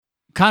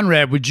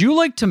Conrad, would you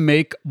like to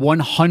make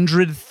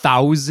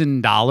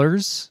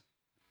 $100,000?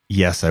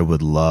 Yes, I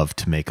would love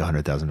to make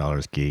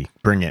 $100,000, Guy.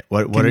 Bring it.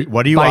 What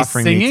are you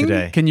offering me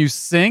today? Can you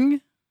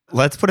sing?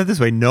 Let's put it this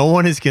way. No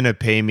one is going to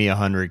pay me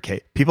 $100K.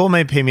 People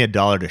may pay me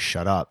 $1 to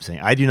shut up saying,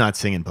 I do not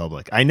sing in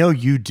public. I know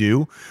you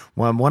do.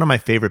 One of my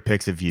favorite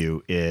pics of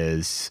you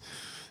is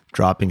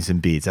dropping some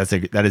beats.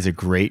 That is a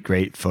great,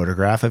 great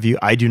photograph of you.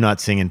 I do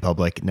not sing in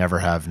public. Never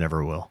have,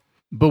 never will.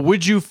 But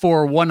would you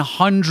for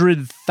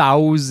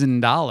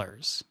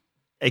 $100,000?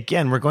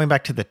 Again, we're going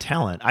back to the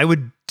talent. I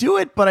would do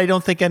it, but I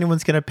don't think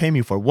anyone's going to pay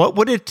me for it. What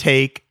would it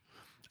take?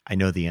 I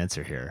know the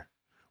answer here.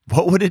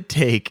 What would it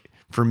take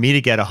for me to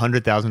get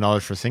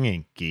 $100,000 for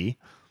singing, Guy?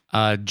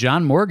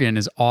 John Morgan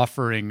is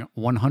offering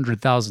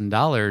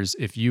 $100,000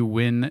 if you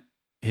win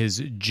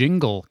his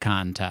jingle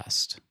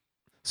contest.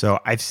 So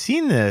I've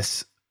seen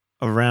this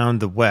around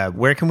the web.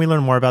 Where can we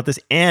learn more about this?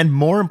 And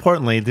more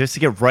importantly, just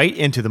to get right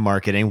into the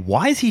marketing,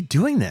 why is he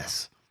doing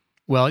this?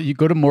 Well, you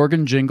go to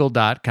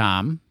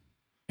morganjingle.com.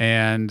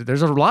 And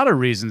there's a lot of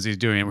reasons he's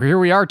doing it. Here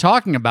we are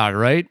talking about it,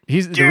 right?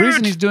 The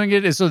reason he's doing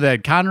it is so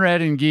that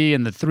Conrad and Guy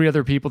and the 3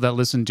 other people that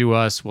listen to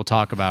us will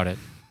talk about it.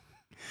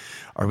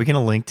 Are we going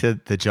to link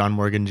to the John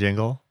Morgan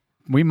jingle?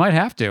 We might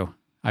have to.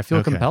 I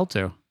feel compelled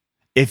to.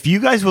 If you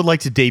guys would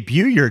like to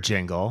debut your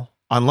jingle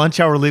on Lunch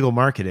Hour Legal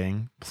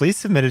Marketing, please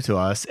submit it to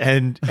us.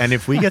 And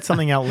if we get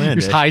something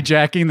outlandish, just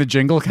hijacking the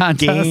jingle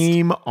contest.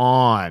 Game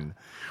on.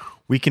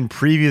 We can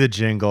preview the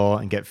jingle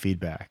and get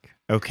feedback.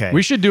 Okay.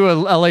 We should do a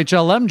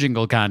LHLM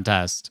jingle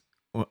contest.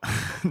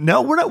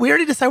 No, we're not. We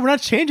already decided we're not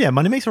changing it.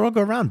 Money makes the world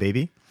go around,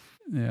 baby.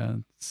 Yeah,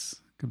 that's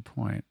a good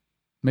point.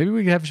 Maybe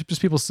we could have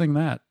just people sing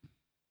that.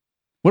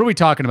 What are we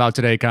talking about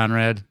today,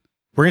 Conrad?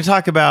 We're going to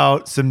talk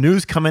about some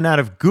news coming out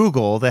of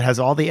Google that has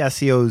all the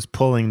SEOs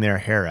pulling their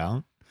hair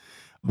out.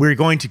 We're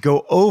going to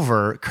go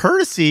over,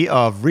 courtesy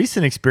of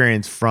recent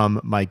experience from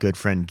my good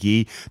friend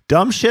Guy,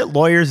 dumb shit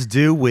lawyers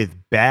do with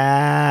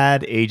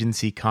bad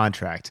agency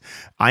contracts.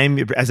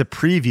 As a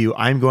preview,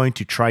 I'm going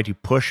to try to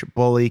push,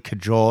 bully,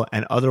 cajole,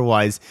 and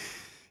otherwise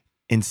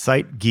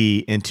incite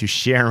Guy into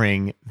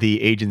sharing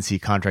the agency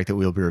contract that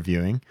we'll be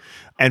reviewing.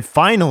 And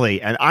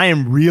finally, and I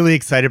am really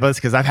excited about this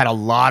because I've had a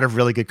lot of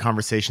really good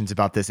conversations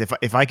about this.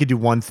 If I could do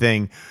one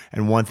thing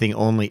and one thing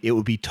only, it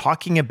would be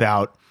talking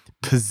about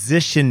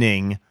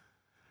positioning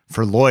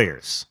for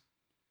lawyers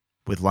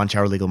with Lunch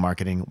Hour Legal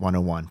Marketing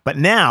 101. But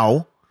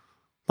now,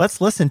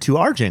 let's listen to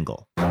our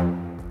jingle.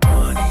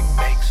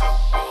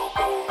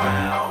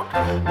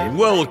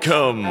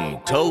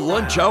 Welcome to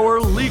Lunch Hour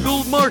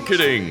Legal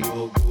Marketing,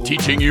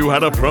 teaching you how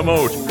to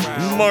promote,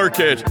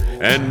 market,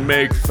 and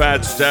make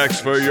fat stacks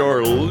for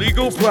your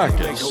legal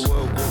practice.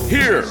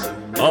 Here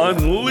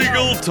on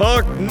Legal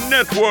Talk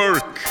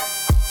Network.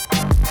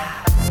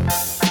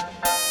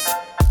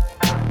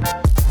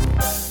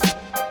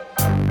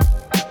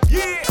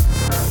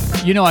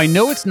 You know, I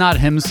know it's not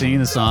him singing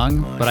the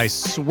song, but I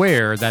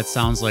swear that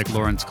sounds like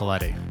Lawrence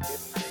Coletti.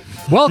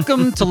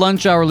 Welcome to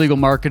Lunch Hour Legal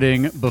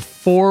Marketing.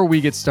 Before we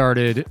get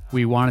started,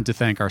 we wanted to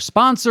thank our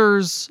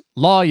sponsors,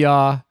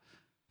 Lawya,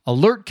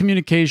 Alert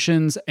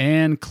Communications,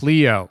 and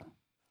Clio.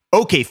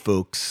 Okay,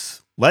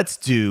 folks, let's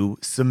do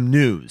some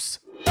news.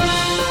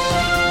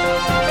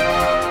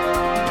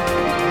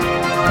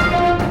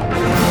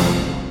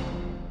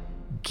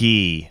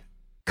 Guy.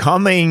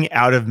 Coming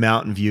out of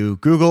Mountain View,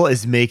 Google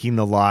is making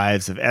the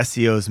lives of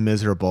SEOs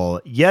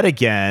miserable yet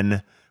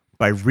again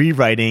by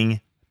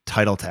rewriting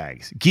title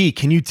tags. Guy,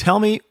 can you tell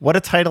me what a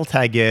title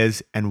tag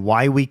is and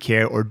why we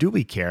care, or do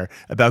we care,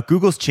 about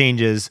Google's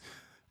changes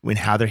in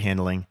how they're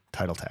handling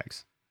title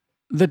tags?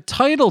 The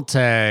title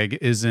tag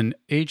is an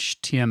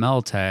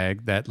HTML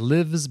tag that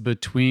lives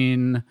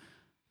between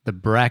the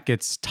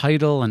brackets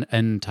title and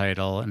end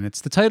title, and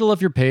it's the title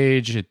of your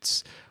page.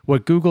 It's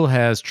what Google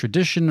has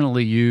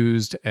traditionally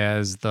used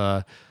as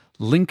the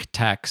link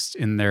text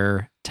in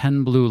their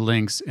 10 blue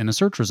links in a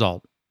search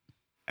result.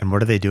 And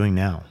what are they doing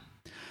now?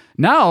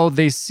 Now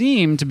they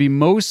seem to be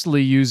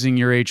mostly using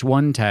your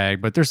H1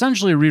 tag, but they're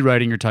essentially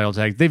rewriting your title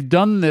tag. They've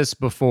done this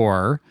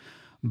before,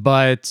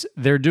 but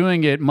they're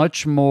doing it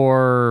much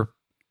more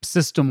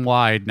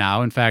system-wide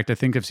now. In fact, I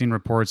think I've seen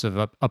reports of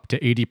up to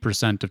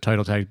 80% of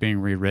title tags being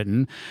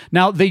rewritten.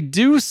 Now, they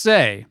do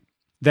say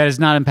that it's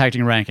not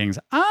impacting rankings.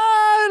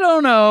 I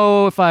don't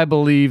know if I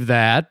believe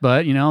that,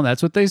 but, you know,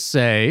 that's what they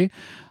say.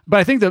 But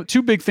I think the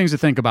 2 big things to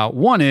think about.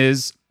 One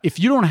is, if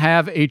you don't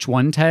have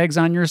H1 tags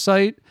on your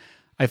site,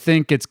 I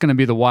think it's going to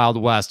be the Wild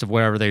West of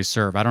whatever they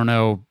serve. I don't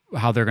know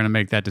how they're going to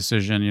make that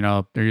decision. You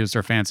know, they use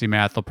their fancy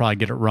math. They'll probably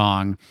get it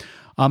wrong.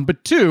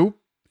 But 2,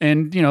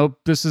 and, you know,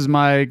 this is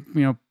my, you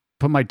know,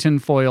 put my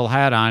tinfoil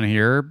hat on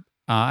here.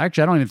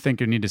 Actually, I don't even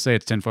think you need to say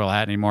it's tinfoil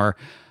hat anymore.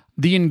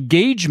 The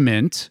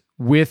engagement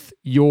with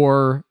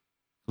your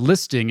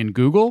listing in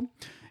Google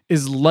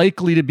is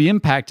likely to be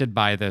impacted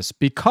by this,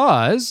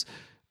 because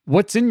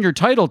what's in your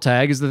title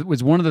tag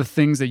is one of the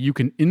things that you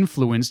can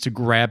influence to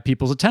grab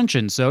people's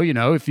attention. So, you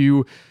know, if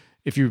you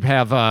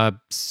have a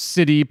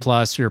city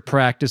plus your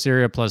practice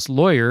area plus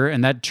lawyer,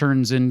 and that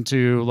turns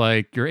into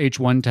like your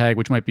H1 tag,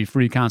 which might be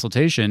free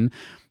consultation,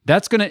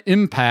 that's going to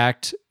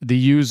impact the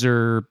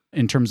user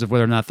in terms of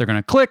whether or not they're going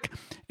to click.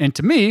 And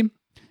to me,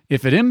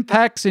 if it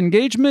impacts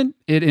engagement,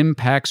 it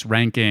impacts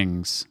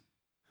rankings.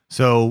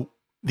 So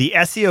the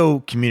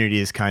SEO community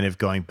is kind of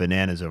going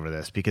bananas over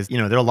this because,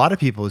 there are a lot of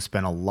people who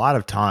spend a lot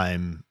of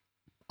time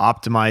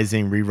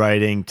optimizing,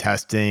 rewriting,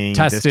 testing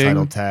this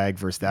title tag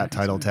versus that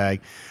title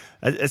tag.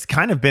 It's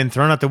kind of been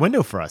thrown out the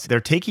window for us. They're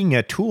taking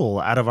a tool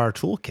out of our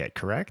toolkit,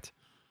 correct?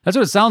 That's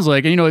what it sounds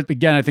like. And,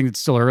 again, I think it's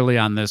still early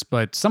on this,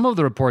 but some of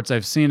the reports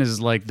I've seen is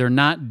like they're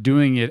not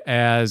doing it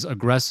as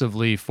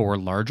aggressively for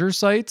larger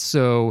sites.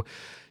 So,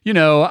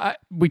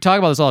 we talk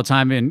about this all the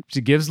time, and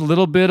it gives a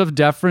little bit of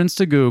deference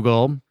to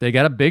Google. They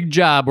got a big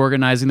job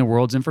organizing the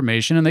world's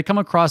information, and they come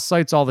across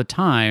sites all the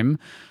time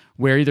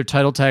where either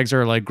title tags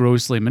are like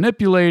grossly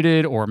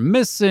manipulated or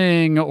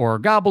missing or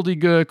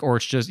gobbledygook, or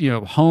it's just,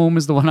 home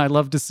is the one I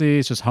love to see.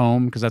 It's just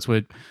home because that's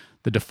what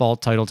the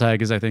default title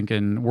tag is, I think,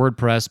 in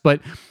WordPress.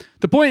 But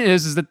the point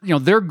is that,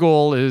 their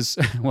goal is,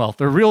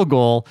 their real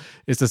goal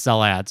is to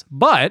sell ads.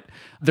 But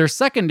their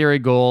secondary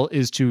goal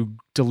is to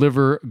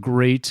deliver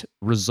great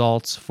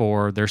results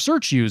for their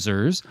search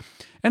users.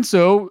 And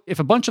so if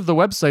a bunch of the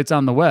websites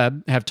on the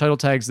web have title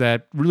tags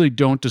that really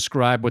don't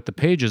describe what the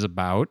page is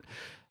about,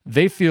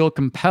 they feel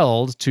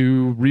compelled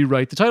to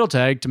rewrite the title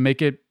tag to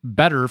make it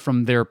better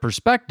from their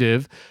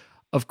perspective.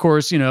 Of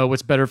course,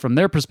 what's better from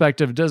their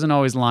perspective doesn't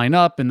always line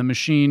up, and the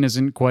machine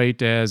isn't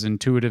quite as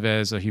intuitive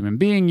as a human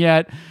being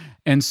yet.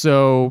 And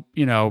so,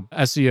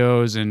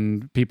 SEOs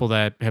and people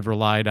that have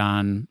relied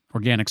on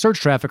organic search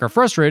traffic are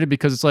frustrated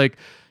because it's like,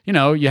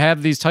 you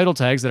have these title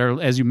tags that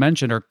are, as you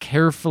mentioned, are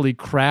carefully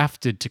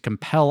crafted to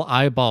compel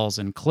eyeballs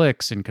and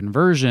clicks and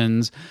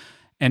conversions.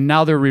 And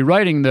now they're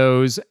rewriting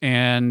those,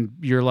 and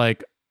you're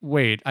like,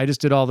 wait, I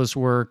just did all this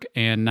work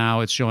and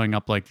now it's showing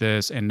up like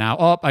this. And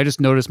now, I just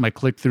noticed my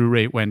click-through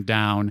rate went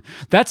down.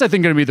 That's, I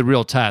think, going to be the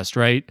real test,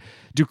 right?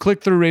 Do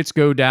click-through rates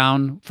go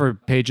down for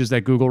pages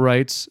that Google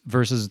writes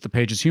versus the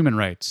pages human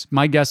writes?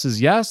 My guess is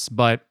yes,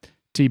 but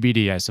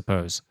TBD, I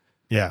suppose.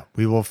 Yeah,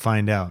 we will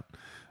find out.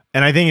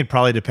 And I think it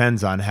probably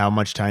depends on how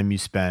much time you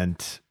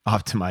spent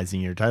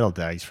optimizing your title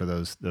tags for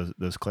those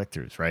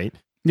click-throughs, right?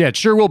 Yeah, it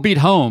sure will beat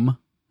home.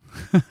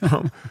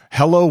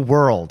 Hello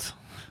World.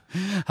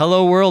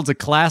 Hello World's a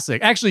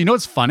classic. Actually,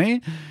 what's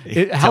funny?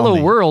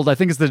 Hello World, I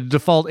think, is the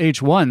default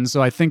H1,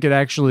 so I think it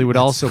actually would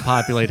also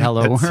populate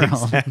Hello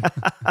World.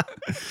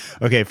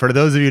 Okay, for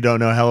those of you who don't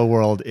know, Hello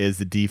World is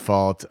the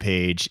default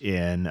page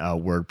in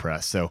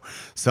WordPress. So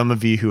some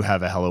of you who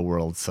have a Hello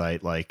World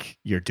site,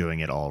 you're doing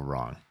it all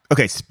wrong.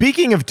 Okay,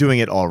 speaking of doing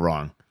it all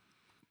wrong,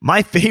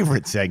 my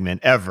favorite segment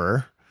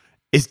ever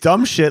is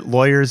Dumb Shit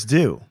Lawyers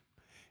Do.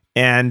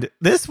 And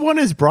this one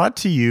is brought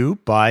to you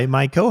by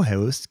my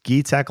co-host,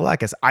 Guy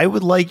Tsakalakis. I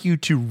would like you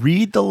to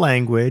read the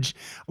language.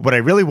 What I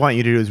really want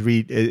you to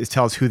do is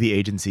tell us who the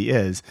agency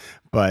is,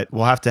 but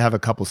we'll have to have a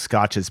couple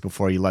scotches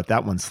before you let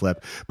that one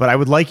slip. But I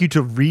would like you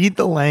to read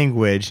the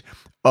language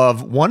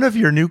of one of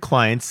your new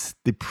clients.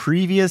 The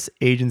previous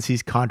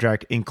agency's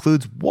contract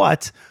includes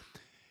what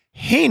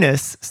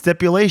heinous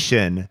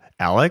stipulation,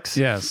 Alex?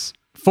 Yes.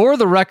 For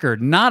the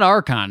record, not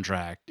our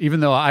contract,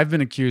 even though I've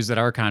been accused that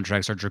our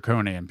contracts are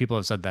draconian. People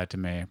have said that to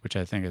me, which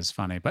I think is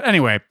funny. But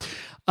anyway,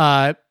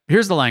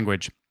 here's the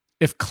language.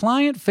 If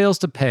client fails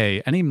to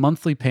pay any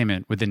monthly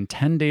payment within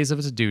 10 days of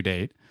its due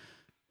date,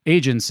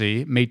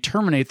 agency may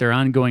terminate their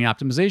ongoing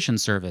optimization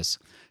service.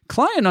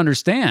 Client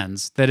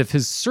understands that if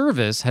his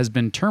service has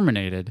been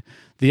terminated,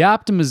 the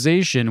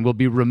optimization will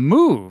be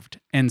removed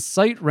and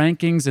site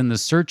rankings in the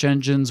search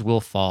engines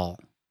will fall.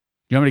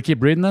 You want me to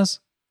keep reading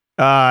this?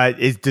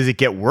 Does it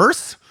get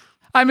worse?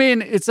 I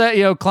mean, it's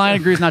that,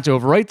 client agrees not to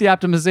overwrite the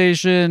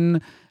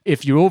optimization.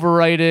 If you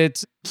overwrite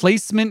it,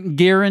 placement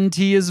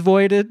guarantee is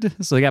voided.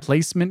 So they got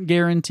placement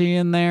guarantee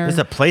in there.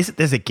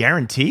 There's a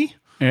guarantee?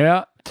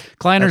 Yeah.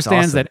 Client That's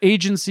understands awesome. that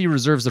agency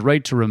reserves the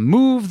right to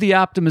remove the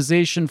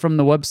optimization from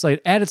the website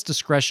at its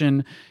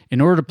discretion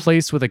in order to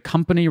place with a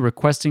company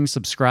requesting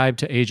subscribe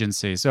to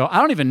agency. So I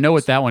don't even know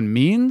what that one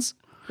means.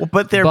 Well,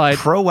 but they're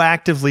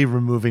proactively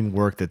removing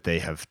work that they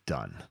have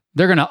done.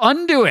 They're going to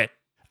undo it.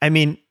 I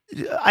mean,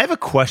 I have a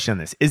question on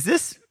this. Is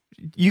this,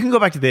 you can go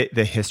back to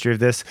the history of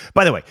this.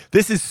 By the way,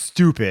 this is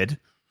stupid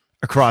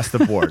across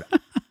the board.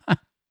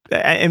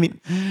 I mean,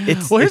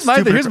 it's Here's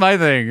my thing.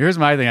 Here's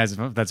my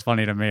thing that's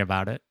funny to me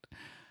about it.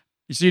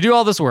 So you do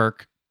all this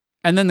work,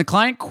 and then the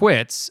client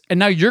quits, and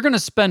now you're going to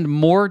spend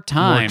more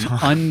time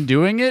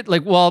undoing it.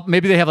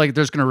 Maybe they have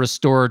there's going to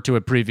restore to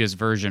a previous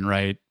version,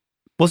 right?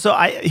 Well, so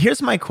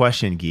here's my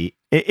question, Guy.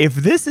 If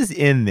this is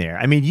in there,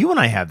 I mean, you and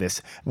I have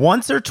this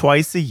once or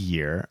twice a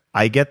year.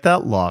 I get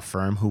that law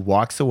firm who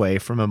walks away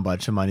from a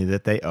bunch of money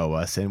that they owe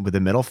us and with a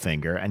middle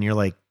finger, and you're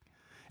like,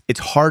 it's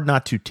hard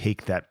not to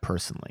take that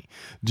personally.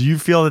 Do you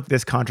feel that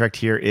this contract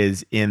here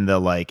is in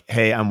the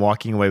hey, I'm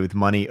walking away with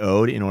money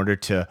owed in order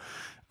to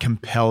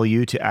compel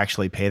you to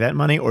actually pay that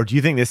money? Or do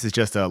you think this is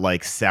just a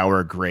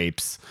sour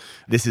grapes?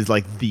 This is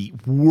the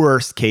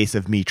worst case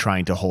of me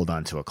trying to hold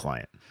on to a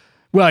client?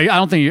 Well, I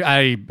don't think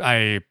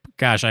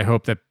I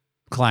hope that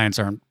clients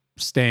aren't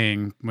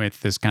staying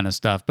with this kind of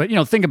stuff. But,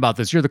 think about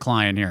this. You're the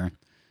client here.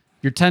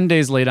 You're 10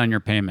 days late on your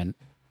payment.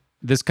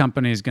 This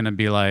company is going to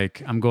be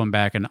like, I'm going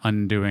back and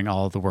undoing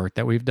all the work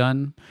that we've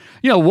done.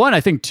 One,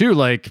 I think too,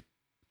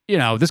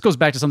 this goes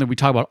back to something we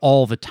talk about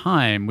all the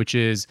time, which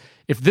is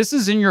if this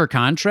is in your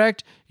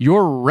contract,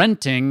 you're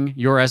renting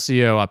your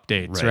SEO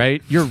updates,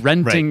 right? You're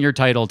renting your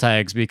title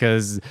tags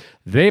because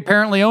they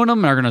apparently own them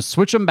and are going to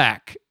switch them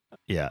back.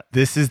 Yeah.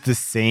 This is the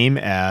same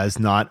as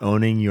not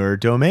owning your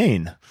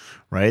domain,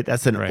 right?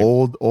 That's an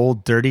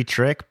old dirty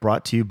trick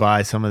brought to you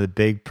by some of the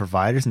big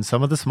providers and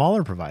some of the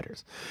smaller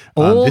providers.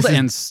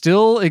 And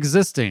still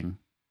existing.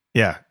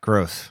 Yeah.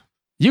 Gross.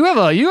 You have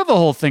a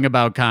whole thing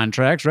about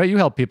contracts, right? You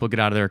help people get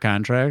out of their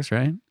contracts,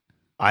 right?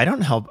 I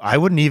don't help. I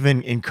wouldn't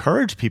even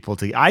encourage people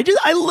to. I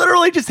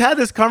literally just had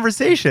this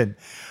conversation.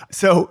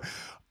 So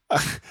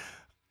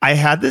I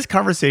had this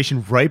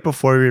conversation right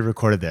before we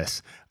recorded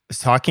this. I was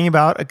talking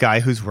about a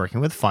guy who's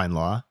working with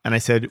FindLaw, and I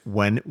said,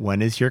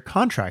 when is your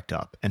contract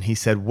up? And he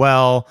said,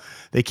 well,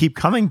 they keep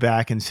coming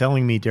back and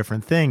selling me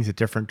different things at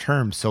different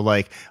terms. So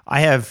I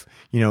have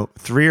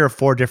 3 or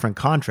 4 different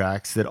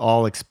contracts that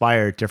all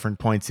expire at different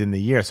points in the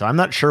year. So I'm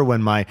not sure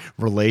when my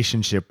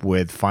relationship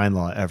with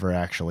FindLaw ever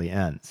actually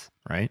ends,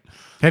 right?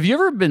 Have you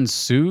ever been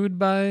sued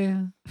by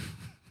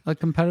a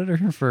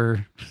competitor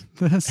for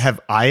this? Have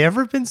I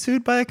ever been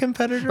sued by a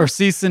competitor? Or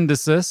cease and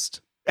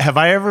desist? Have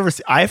I ever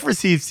I've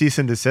received cease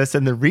and desist,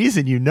 and the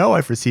reason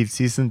I've received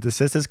cease and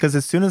desist is because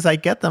as soon as I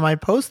get them, I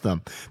post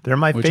them. They're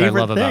my favorite thing. Which I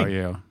love about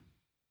you.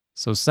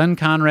 So send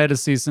Conrad a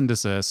cease and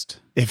desist.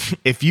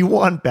 If you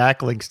want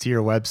backlinks to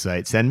your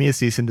website, send me a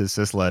cease and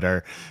desist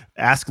letter.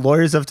 Ask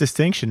lawyers of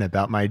distinction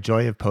about my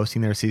joy of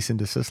posting their cease and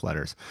desist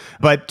letters.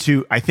 But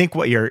I think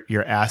what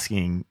you're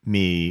asking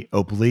me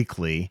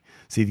obliquely,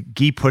 see,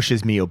 Guy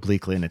pushes me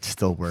obliquely and it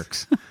still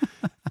works.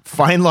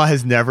 FindLaw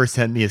has never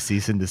sent me a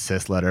cease and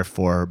desist letter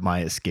for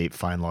my Escape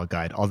FindLaw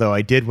guide. Although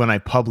I did, when I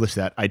published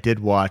that, I did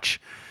watch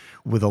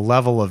with a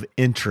level of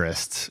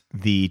interest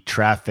the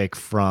traffic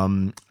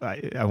from,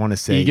 I want to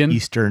say,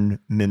 Eastern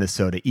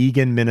Minnesota.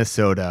 Eagan,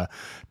 Minnesota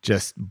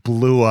just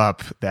blew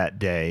up that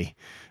day.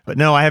 But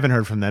no, I haven't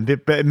heard from them,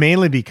 but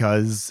mainly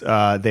because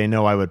they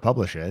know I would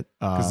publish it.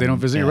 Because they don't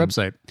visit your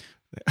website.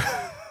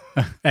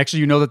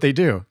 Actually, you know that they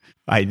do.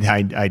 I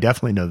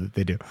definitely know that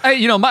they do.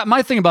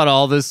 My thing about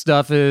all this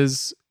stuff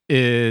is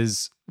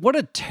what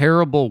a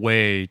terrible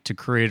way to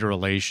create a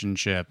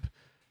relationship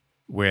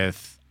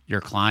with your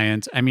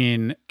client. I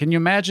mean, can you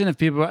imagine if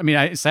people,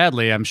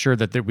 sadly, I'm sure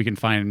that we can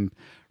find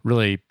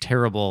really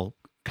terrible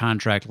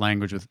contract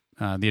language with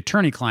the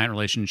attorney-client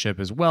relationship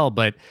as well.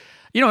 But,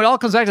 it all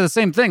comes back to the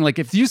same thing. Like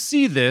if you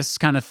see this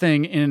kind of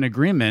thing in an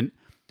agreement,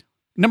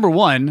 number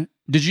one,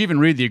 did you even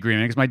read the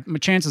agreement? Because my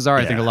chances are,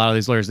 I think a lot of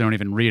these lawyers, they don't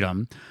even read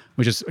them,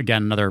 which is,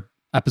 again, another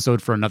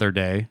episode for another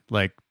day.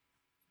 Like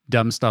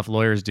dumb stuff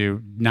lawyers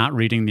do, not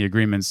reading the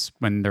agreements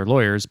when they're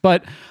lawyers.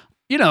 But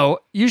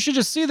you should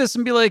just see this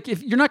and be like,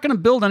 if you're not going to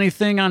build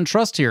anything on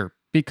trust here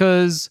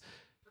because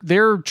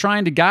they're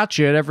trying to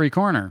gotcha at every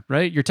corner,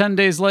 right? You're 10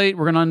 days late,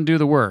 we're going to undo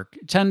the work.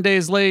 10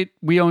 days late,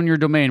 we own your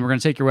domain, we're going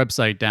to take your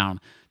website down.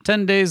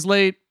 10 days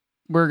late,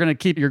 we're going to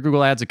keep your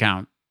Google Ads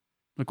account.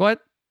 Like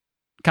what?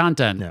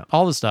 Content,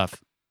 all the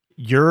stuff.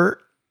 Your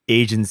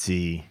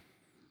agency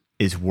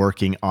is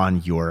working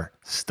on your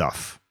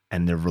stuff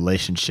and the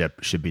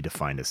relationship should be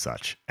defined as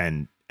such.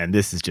 And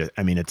this is just,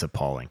 it's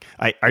appalling.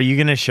 Are you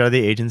going to show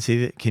the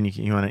agency?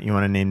 You want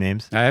to name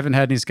names? I haven't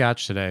had any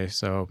scotch today,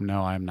 so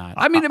no, I'm not.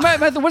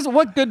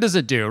 What good does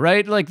it do,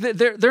 right? Like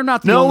they're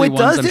not the only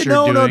ones. I'm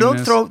sure doing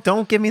this.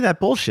 Don't give me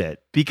that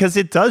bullshit because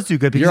it does do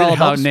good. Because you're all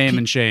about name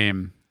and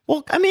shame.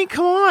 Well, come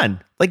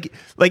on. Like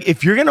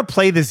if you're going to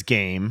play this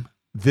game,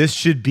 this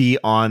should be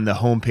on the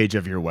homepage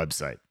of your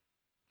website.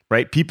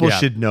 Right? People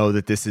should know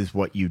that this is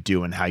what you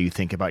do and how you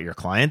think about your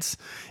clients.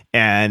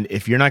 And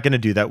if you're not going to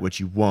do that, which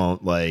you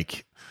won't,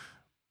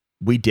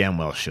 we damn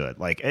well should.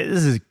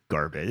 This is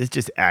garbage. It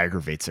just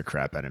aggravates the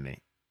crap out of me.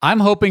 I'm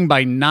hoping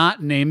by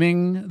not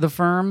naming the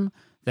firm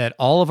that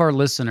all of our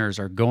listeners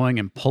are going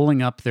and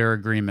pulling up their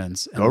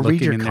agreements and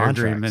looking in their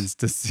agreements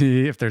to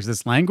see if there's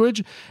this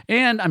language.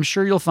 And I'm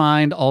sure you'll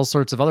find all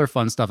sorts of other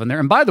fun stuff in there.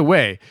 And by the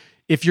way,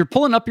 if you're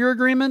pulling up your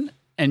agreement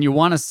and you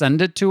want to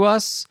send it to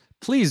us,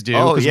 please do,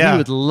 because we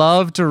would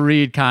love to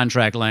read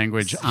contract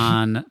language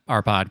on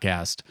our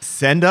podcast.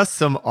 Send us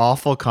some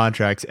awful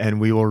contracts and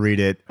we will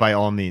read it by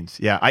all means.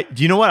 Yeah.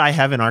 Do you know what I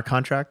have in our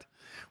contract?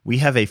 We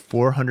have a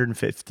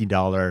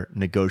 $450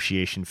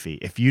 negotiation fee.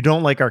 If you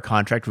don't like our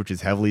contract, which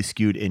is heavily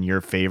skewed in your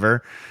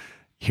favor,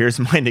 here's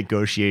my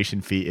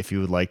negotiation fee if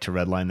you would like to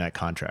redline that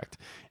contract.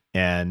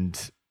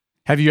 And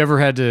have you ever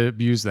had to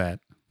use that?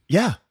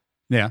 Yeah.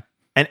 Yeah.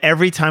 And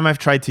every time I've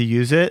tried to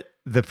use it,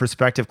 the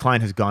prospective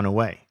client has gone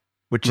away.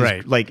 Which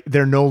is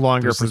they're no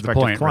longer a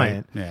prospective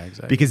client. Right? Yeah,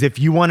 exactly. Because if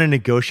you want to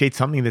negotiate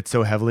something that's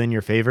so heavily in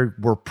your favor,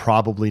 we're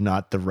probably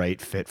not the right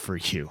fit for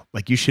you.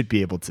 You should be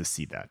able to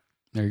see that.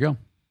 There you go.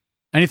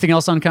 Anything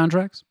else on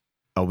contracts?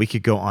 Oh, we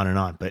could go on and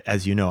on, but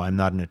as you know, I'm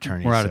not an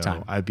attorney. We're out of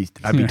time. I'd be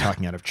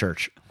talking out of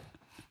church.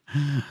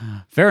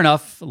 Fair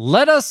enough.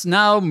 Let us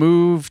now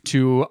move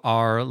to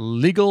our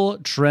legal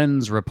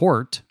trends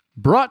report,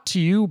 brought to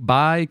you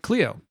by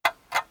Clio.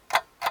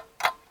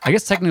 I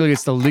guess technically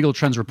it's the legal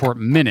trends report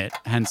minute,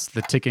 hence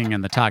the ticking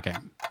and the talking.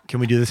 Can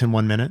we do this in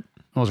 1 minute?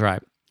 We'll try.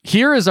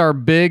 Here is our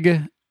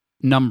big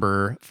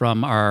number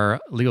from our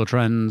legal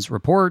trends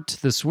report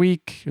this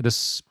week,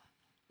 this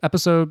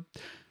episode.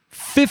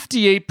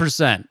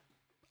 58%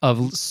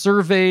 of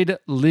surveyed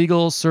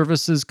legal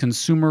services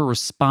consumer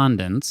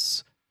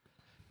respondents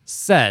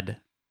said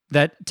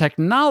that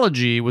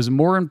technology was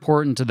more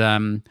important to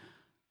them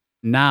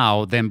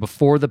now than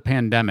before the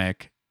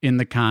pandemic in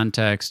the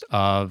context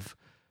of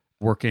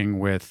working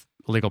with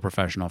a legal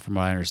professional, from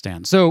what I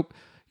understand. So,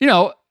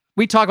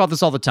 we talk about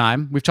this all the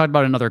time. We've talked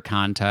about it in other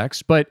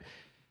contexts, but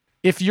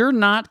if you're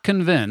not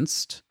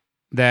convinced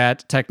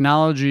that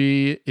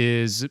technology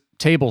is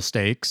table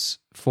stakes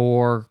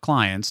for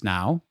clients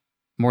now,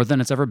 more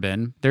than it's ever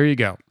been, there you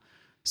go.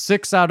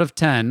 6 out of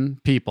 10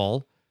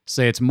 people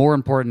say it's more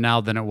important now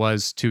than it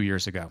was 2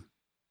 years ago.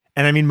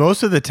 And I mean,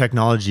 most of the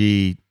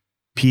technology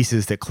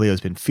pieces that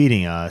Clio's been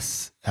feeding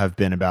us have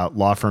been about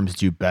law firms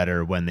do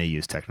better when they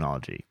use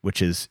technology,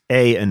 which is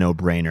a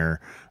no-brainer,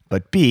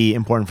 but B,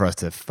 important for us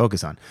to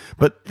focus on.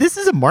 But this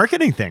is a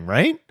marketing thing,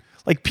 right?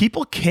 Like,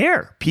 people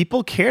care.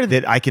 People care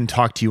that I can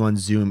talk to you on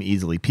Zoom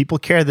easily. People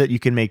care that you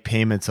can make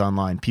payments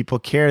online. People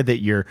care that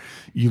you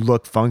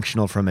look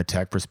functional from a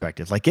tech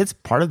perspective. Like, it's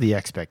part of the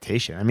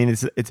expectation. I mean,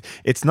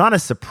 it's not a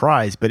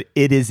surprise, but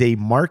it is a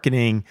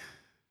marketing.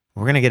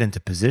 We're going to get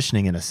into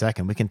positioning in a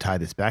second. We can tie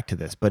this back to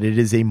this, but it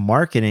is a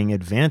marketing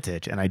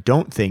advantage. And I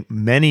don't think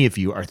many of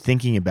you are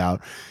thinking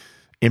about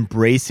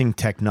embracing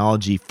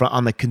technology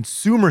on the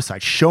consumer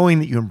side, showing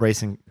that you're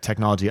embracing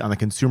technology on the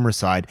consumer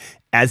side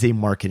as a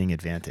marketing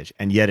advantage.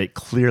 And yet it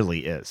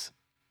clearly is.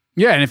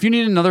 Yeah. And if you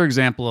need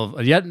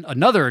yet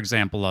another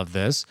example of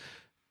this,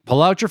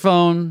 pull out your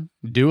phone,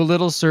 do a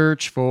little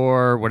search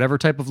for whatever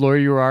type of lawyer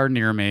you are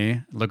near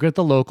me, look at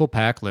the local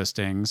PAC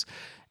listings,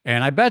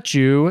 and I bet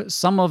you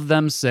some of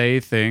them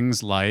say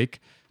things like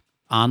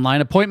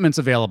online appointments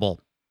available,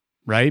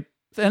 right?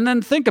 And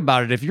then think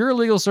about it. If you're a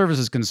legal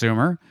services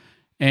consumer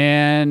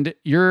and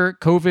you're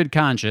COVID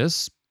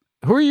conscious,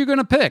 who are you going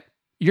to pick?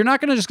 You're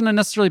not just going to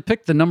necessarily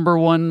pick the number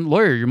one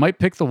lawyer. You might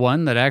pick the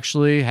one that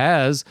actually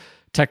has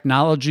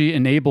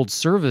technology-enabled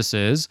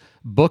services,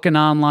 book an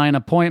online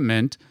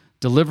appointment,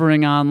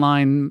 delivering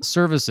online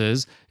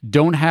services,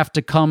 don't have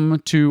to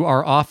come to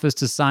our office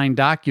to sign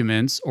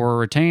documents or a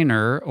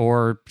retainer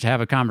or to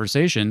have a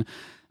conversation.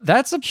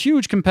 That's a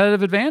huge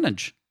competitive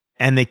advantage.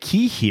 And the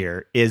key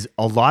here is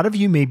a lot of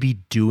you may be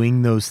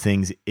doing those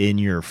things in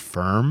your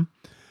firm,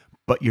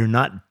 but you're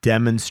not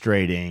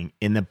demonstrating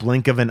in the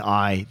blink of an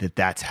eye that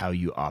that's how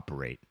you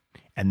operate.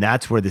 And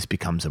that's where this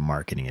becomes a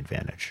marketing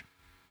advantage.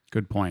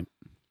 Good point.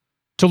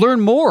 To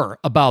learn more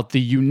about the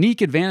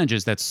unique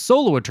advantages that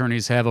solo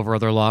attorneys have over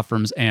other law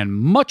firms and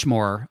much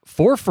more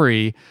for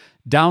free,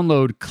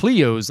 download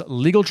Clio's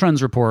Legal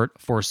Trends Report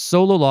for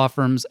solo law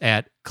firms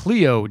at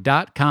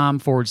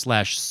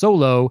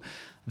clio.com/solo.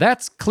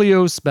 That's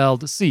Clio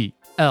spelled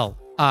CLIO.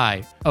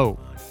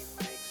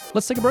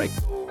 Let's take a break.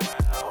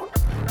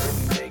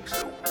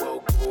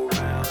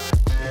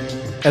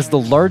 As the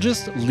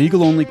largest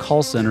legal-only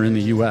call center in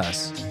the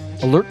U.S.,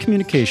 Alert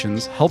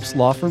Communications helps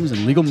law firms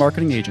and legal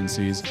marketing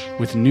agencies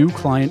with new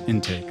client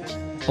intake.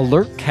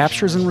 Alert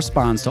captures and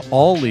responds to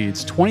all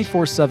leads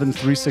 24/7,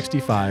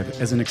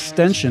 365 as an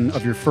extension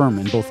of your firm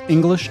in both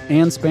English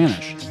and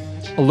Spanish.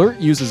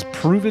 Alert uses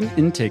proven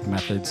intake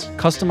methods,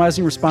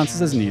 customizing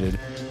responses as needed,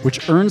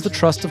 which earns the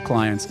trust of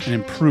clients and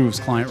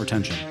improves client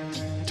retention.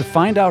 To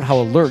find out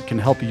how Alert can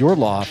help your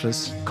law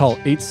office, call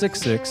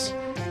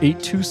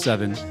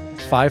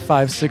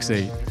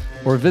 866-827-5568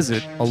 or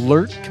visit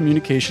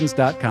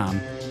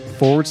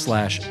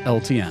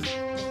alertcommunications.com/LTN.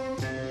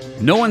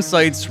 No one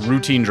cites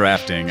routine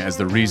drafting as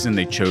the reason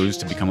they chose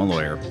to become a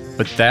lawyer,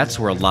 but that's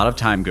where a lot of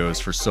time goes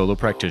for solo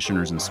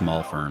practitioners and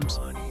small firms.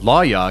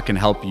 LawYaw can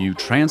help you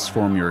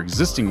transform your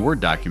existing Word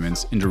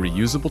documents into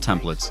reusable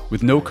templates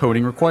with no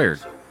coding required.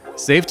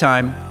 Save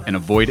time and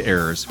avoid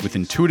errors with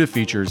intuitive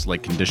features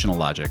like conditional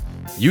logic.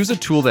 Use a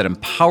tool that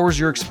empowers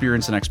your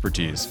experience and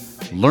expertise.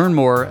 Learn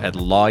more at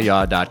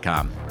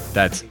lawyaw.com.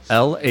 That's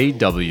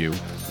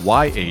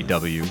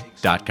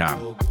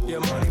LAWYAW.com.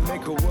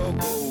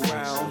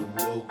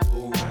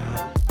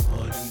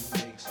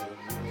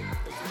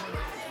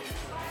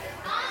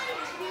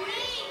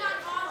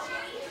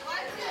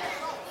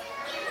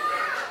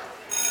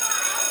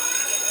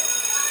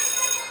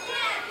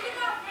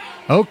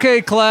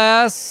 Okay,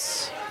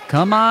 class,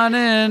 come on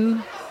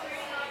in.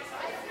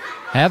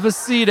 Have a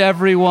seat,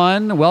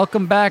 everyone.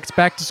 Welcome back. It's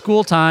back to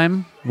school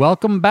time.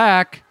 Welcome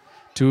back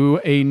to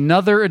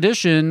another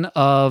edition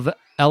of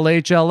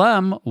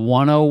LHLM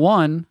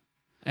 101.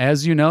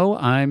 As you know,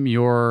 I'm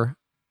your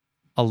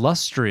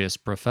illustrious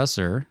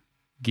professor,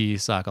 Guy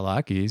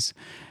Sakalakis.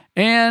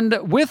 And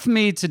with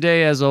me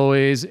today, as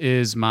always,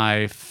 is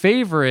my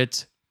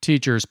favorite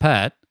teacher's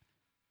pet,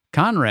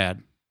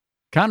 Conrad.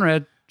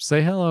 Conrad,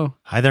 say hello.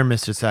 Hi there,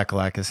 Mr.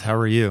 Sakalakis. How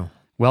are you?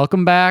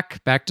 Welcome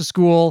back to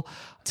school.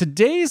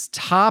 Today's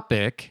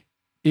topic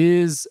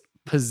is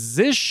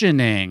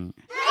positioning.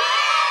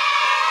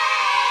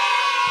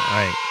 All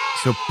right.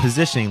 So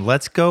positioning,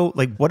 let's go.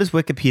 Like, what does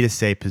Wikipedia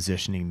say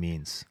positioning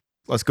means?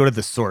 Let's go to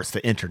the source,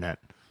 the internet.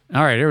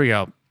 All right, here we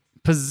go.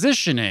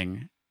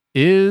 Positioning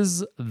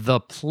is the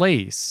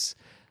place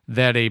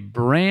that a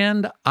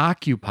brand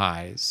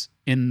occupies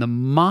in the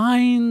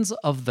minds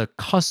of the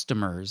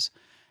customers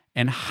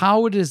and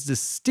how it is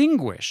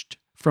distinguished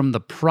from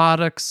the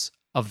products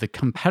of the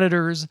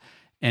competitors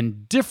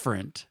and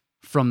different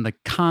from the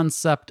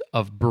concept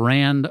of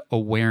brand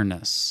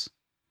awareness.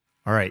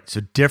 All right.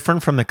 So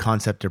different from the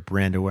concept of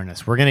brand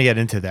awareness. We're going to get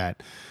into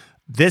that.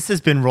 This has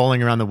been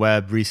rolling around the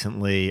web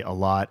recently a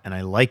lot, and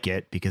I like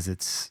it because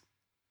it's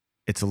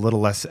a little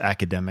less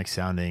academic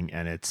sounding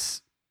and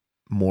it's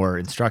more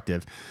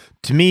instructive.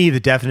 To me, the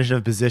definition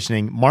of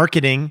positioning,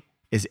 marketing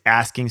is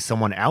asking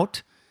someone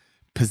out.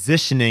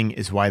 Positioning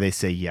is why they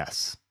say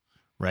yes,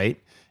 right?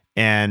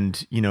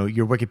 And,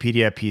 your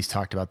Wikipedia piece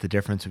talked about the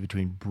difference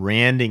between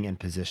branding and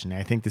positioning.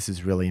 I think this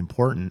is really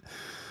important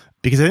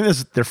because I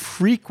think they're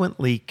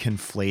frequently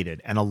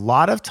conflated. And a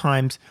lot of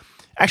times,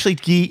 actually,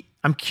 Guy,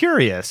 I'm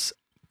curious.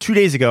 2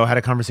 days ago, I had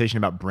a conversation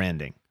about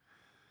branding,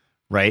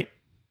 right?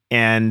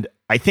 And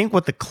I think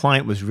what the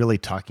client was really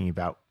talking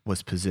about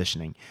was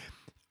positioning.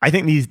 I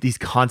think these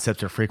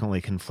concepts are frequently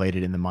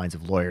conflated in the minds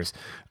of lawyers.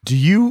 Do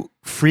you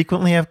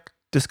frequently have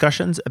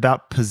discussions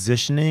about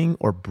positioning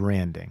or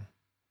branding?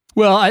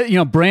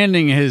 Well,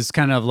 branding is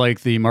kind of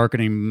like the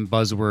marketing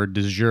buzzword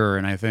du jour,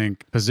 and I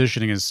think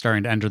positioning is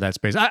starting to enter that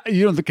space.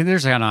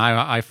 There's kind of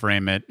I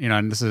frame it,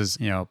 and this is,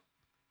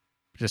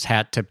 just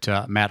hat tip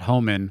to Matt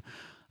Homan.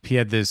 He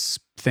had this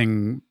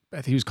thing, I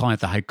think he was calling it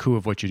the haiku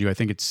of what you do. I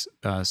think it's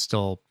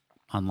still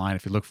online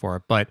if you look for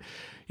it. But,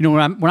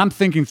 when I'm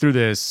thinking through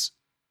this,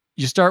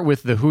 you start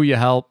with the who you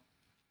help,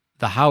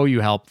 the how you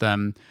help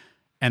them,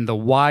 and the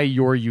why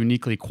you're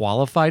uniquely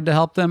qualified to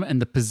help them.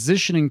 And the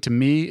positioning to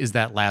me is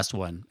that last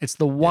one. It's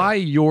the why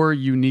you're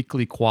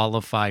uniquely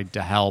qualified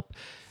to help.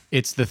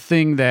 It's the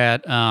thing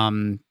that,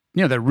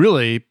 that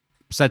really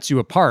sets you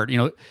apart.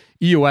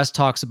 EOS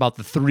talks about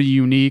the three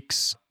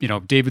uniques.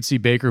 David C.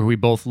 Baker, who we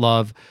both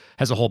love,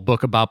 has a whole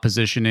book about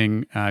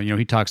positioning.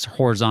 He talks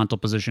horizontal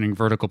positioning,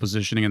 vertical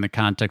positioning in the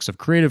context of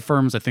creative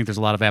firms. I think there's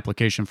a lot of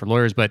application for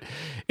lawyers, but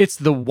it's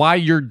the why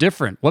you're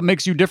different. What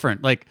makes you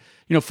different? Like,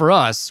 for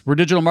us, we're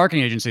digital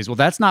marketing agencies. Well,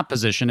 that's not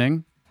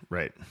positioning.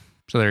 Right.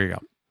 So there you go.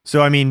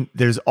 So,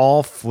 there's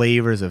all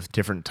flavors of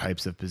different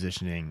types of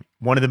positioning.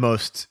 One of the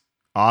most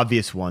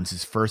obvious ones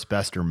is first,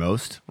 best, or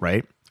most,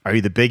 right? Are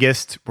you the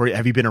biggest?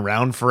 Have you been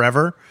around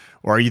forever?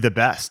 Or are you the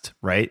best,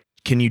 right?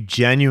 Can you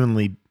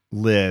genuinely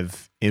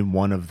live in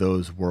one of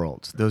those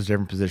worlds, those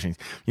different positionings?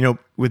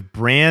 With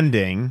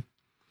branding,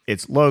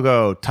 it's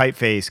logo,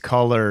 typeface,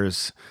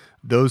 colors,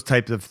 those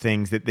types of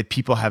things that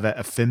people have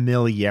a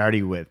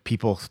familiarity with.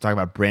 People talk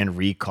about brand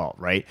recall,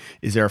 right?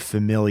 Is there a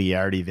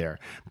familiarity there?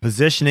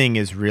 Positioning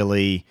is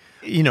really,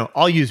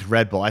 I'll use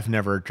Red Bull. I've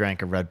never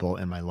drank a Red Bull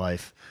in my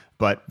life.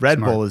 But Red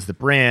Bull is the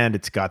brand.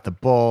 It's got the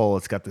bull,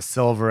 it's got the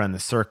silver and the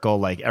circle.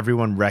 Like,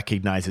 everyone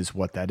recognizes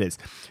what that is.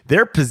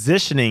 Their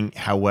positioning,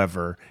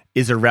 however,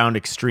 is around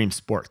extreme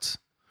sports,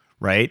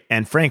 right?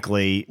 And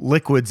frankly,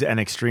 liquids and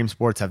extreme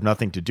sports have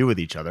nothing to do with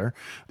each other,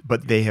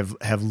 but they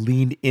have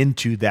leaned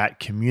into that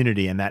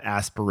community and that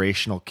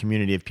aspirational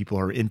community of people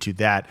who are into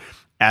that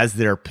as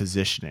their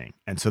positioning.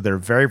 And so they're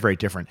very, very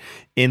different.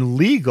 In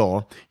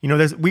legal,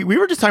 we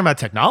were just talking about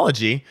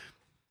technology.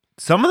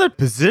 Some of the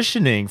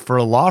positioning for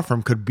a law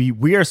firm could be,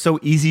 we are so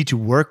easy to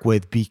work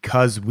with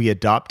because we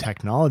adopt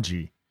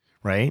technology,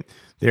 right?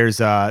 There's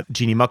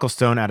Jeannie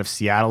Mucklestone out of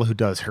Seattle who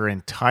does her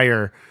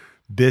entire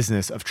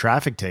business of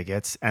traffic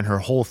tickets. And her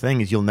whole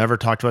thing is, you'll never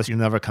talk to us. You'll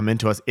never come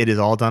into us. It is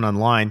all done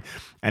online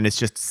and it's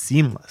just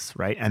seamless,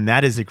 right? And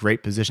that is a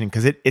great position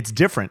because it's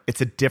different. It's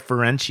a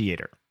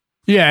differentiator.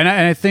 Yeah. And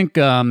I think,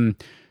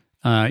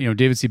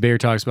 David C. Bayer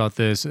talks about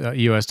this.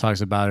 EOS talks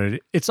about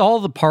it. It's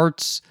all the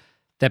parts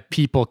that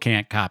people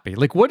can't copy.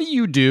 Like, what do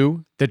you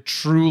do that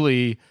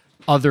truly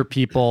other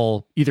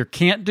people either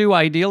can't do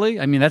ideally?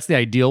 I mean, that's the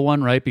ideal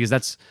one, right? Because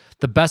that's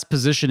the best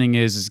positioning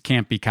is it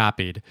can't be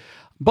copied.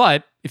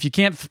 But if you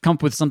can't come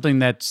up with something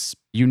that's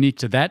unique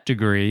to that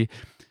degree,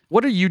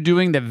 what are you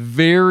doing that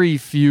very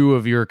few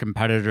of your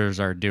competitors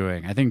are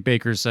doing? I think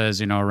Baker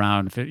says,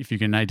 around if you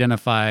can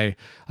identify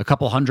a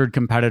couple hundred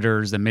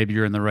competitors, then maybe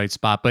you're in the right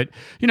spot. But,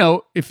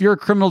 if you're a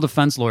criminal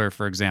defense lawyer,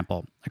 for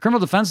example, a criminal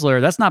defense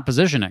lawyer, that's not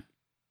positioning.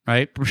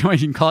 Right? You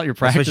can call it your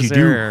practice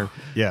area.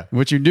 Yeah.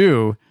 What you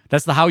do,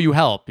 that's how you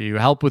help. You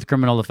help with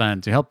criminal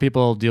defense. You help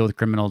people deal with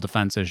criminal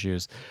defense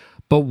issues.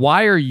 But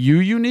why are you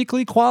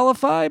uniquely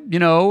qualified?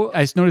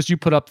 I noticed you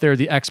put up there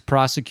the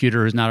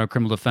ex-prosecutor who's now a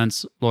criminal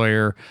defense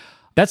lawyer.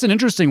 That's an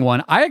interesting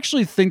one. I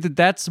actually think that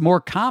that's more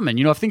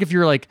common. I think if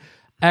you're like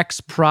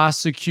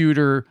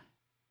ex-prosecutor,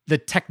 the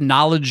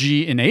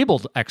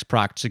technology-enabled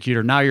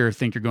ex-prosecutor, now you're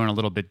going a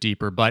little bit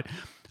deeper. But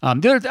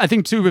I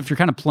think too, if you're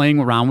kind of playing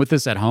around with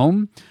this at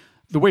home,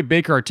 the way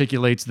Baker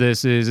articulates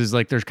this is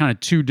like there's kind of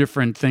two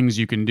different things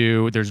you can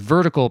do. There's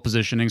vertical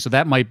positioning. So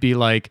that might be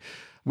like,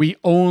 we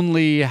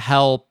only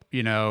help,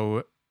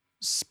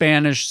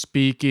 Spanish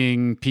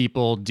speaking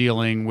people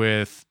dealing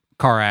with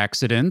car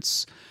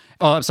accidents.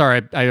 Oh, I'm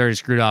sorry, I already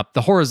screwed up.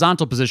 The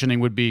horizontal positioning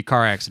would be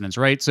car accidents,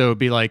 right? So it'd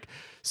be like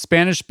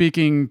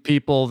Spanish-speaking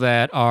people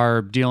that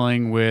are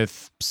dealing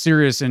with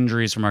serious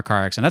injuries from a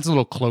car accident. That's a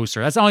little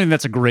closer. That's not only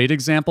that's a great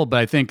example, but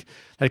I think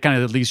that kind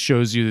of at least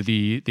shows you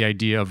the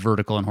idea of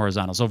vertical and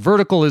horizontal. So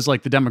vertical is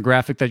like the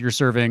demographic that you're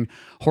serving.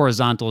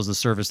 Horizontal is the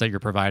service that you're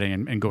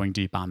providing and going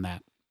deep on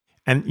that.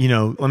 And,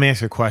 let me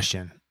ask you a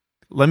question.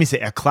 Let me say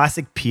a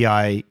classic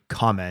PI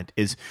comment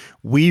is,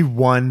 we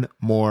won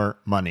more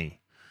money.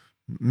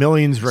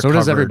 Millions recovered. So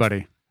does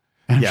everybody.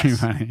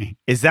 Yes.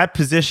 Is that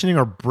positioning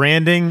or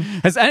branding?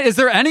 Is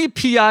there any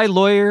PI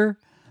lawyer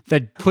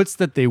that puts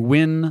that they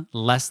win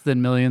less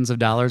than millions of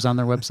dollars on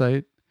their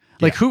website?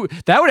 Like who?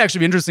 That would actually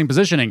be interesting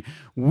positioning.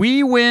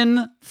 We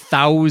win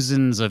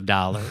thousands of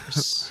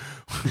dollars.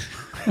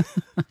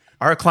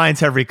 Our clients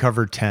have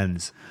recovered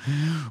tens.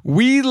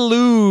 We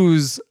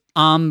lose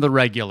on the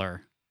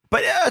regular.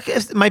 But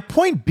my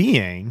point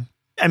being,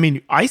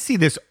 I see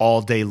this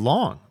all day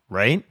long,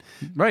 right?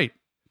 Right.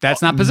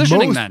 That's not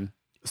positioning then.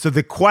 So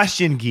the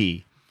question,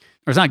 Guy,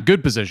 or it's not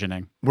good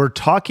positioning. We're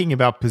talking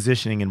about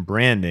positioning and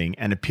branding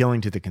and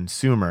appealing to the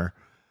consumer.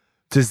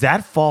 Does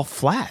that fall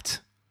flat?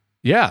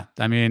 Yeah.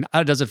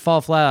 Does it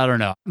fall flat? I don't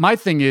know. My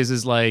thing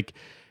is like,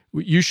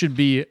 you should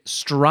be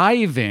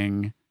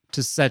striving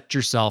to set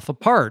yourself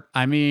apart.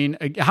 How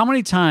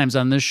many times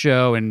on this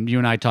show, and you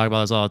and I talk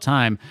about this all the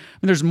time,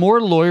 there's more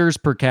lawyers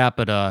per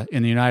capita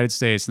in the United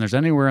States than there's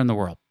anywhere in the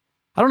world.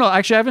 I don't know.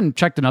 Actually, I haven't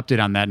checked an update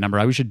on that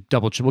number. We should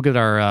double check. We'll get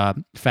our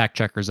fact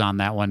checkers on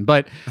that one.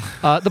 But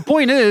the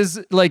point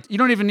is, like, you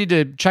don't even need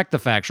to check the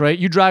facts, right?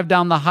 You drive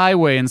down the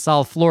highway in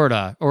South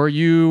Florida, or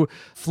you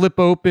flip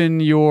open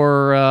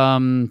your, I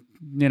don't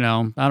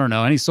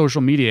know, any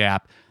social media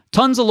app.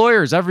 Tons of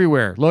lawyers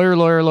everywhere.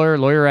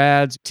 Lawyer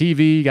ads,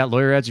 TV, you got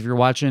lawyer ads if you're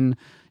watching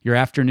your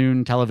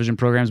afternoon television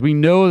programs. We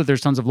know that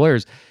there's tons of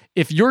lawyers.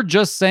 If you're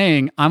just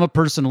saying, I'm a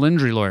personal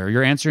injury lawyer,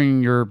 you're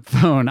answering your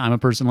phone, I'm a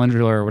personal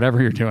injury lawyer,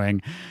 whatever you're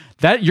doing,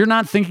 that you're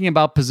not thinking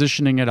about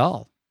positioning at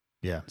all.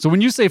 Yeah. So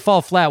when you say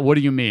fall flat, what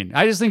do you mean?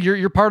 I just think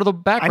you're part of the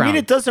background.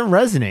 It doesn't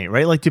resonate,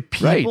 right? Like, do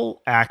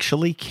people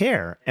actually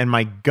care? And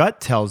my gut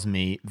tells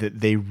me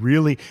that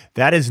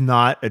that is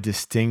not a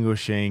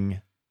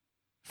distinguishing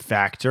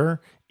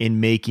factor in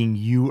making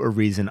you a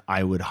reason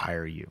I would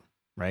hire you,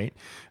 right?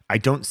 I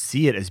don't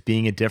see it as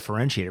being a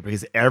differentiator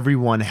because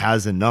everyone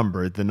has a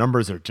number. The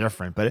numbers are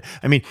different. But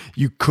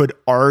you could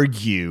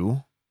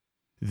argue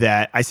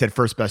that I said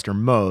first, best, or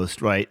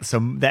most, right? So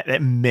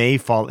that may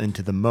fall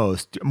into the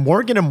most.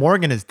 Morgan &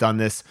 Morgan has done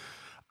this,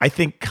 I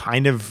think,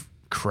 kind of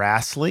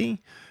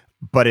crassly,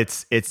 but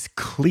it's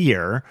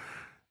clear.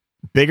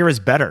 Bigger is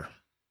better,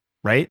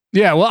 right?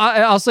 Yeah, well,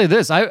 I'll say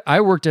this.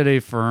 I worked at a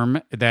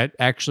firm that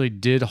actually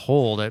did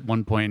hold at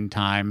one point in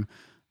time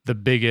the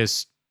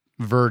biggest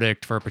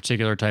verdict for a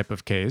particular type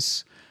of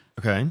case.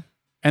 Okay.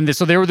 And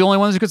so they were the only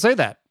ones who could say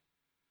that.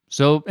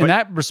 So in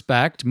that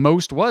respect,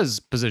 most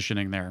was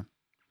positioning there.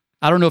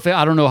 I don't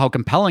know how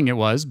compelling it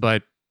was,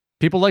 but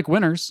people like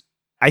winners.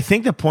 I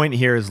think the point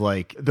here is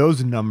like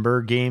those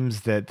number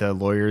games that the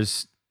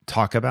lawyers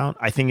talk about.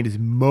 I think it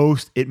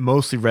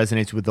mostly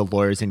resonates with the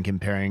lawyers in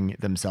comparing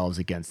themselves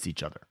against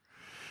each other.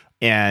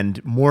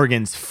 And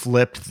Morgan's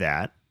flipped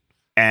that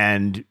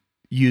and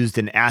used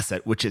an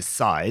asset, which is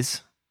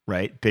size,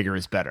 right? Bigger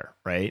is better,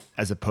 right?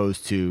 As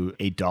opposed to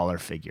a dollar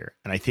figure.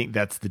 And I think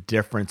that's the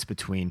difference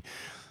between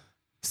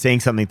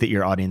saying something that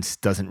your audience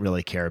doesn't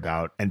really care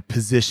about and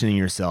positioning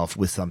yourself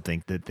with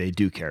something that they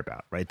do care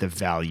about, right? The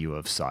value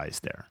of size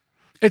there.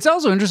 It's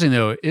also interesting,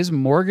 though. Is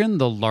Morgan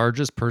the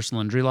largest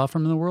personal injury law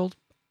firm in the world?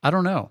 I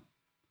don't know.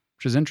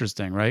 Which is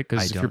interesting, right?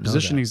 Because if your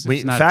positioning is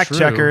not fact true,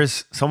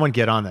 checkers, someone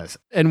get on this.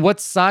 And what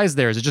size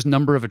there? Is it just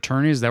number of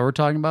attorneys that we're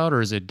talking about?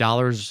 Or is it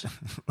dollars?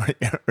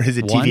 Or is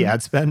it TV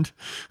ad spend?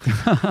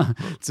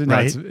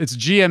 It's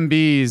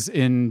GMBs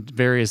in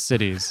various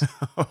cities.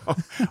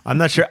 I'm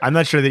not sure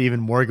that even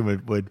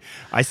Morgan would.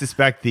 I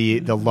suspect the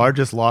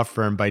largest law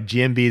firm by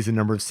GMBs in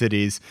number of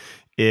cities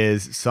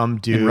is some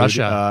dude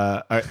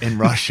in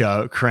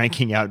Russia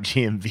cranking out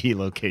GMV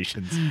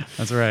locations.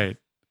 That's right.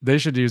 They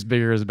should use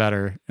bigger is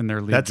better in their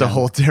lead. That's a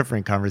whole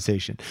different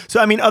conversation. So,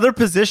 other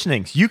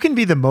positionings. You can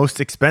be the most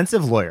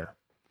expensive lawyer,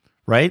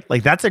 right?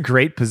 Like, that's a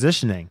great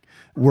positioning.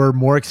 We're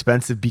more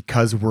expensive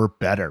because we're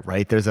better,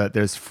 right?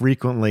 There's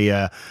frequently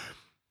a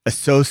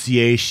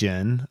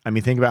association.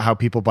 Think about how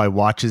people buy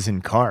watches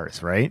and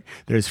cars, right?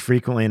 There's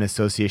frequently an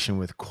association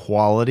with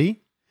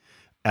quality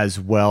as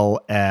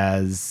well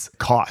as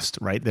cost,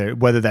 right?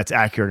 Whether that's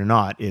accurate or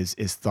not is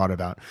thought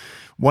about.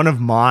 One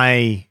of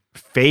my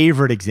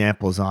favorite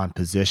examples on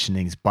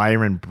positioning is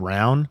Byron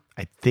Brown.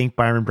 I think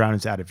Byron Brown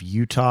is out of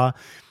Utah.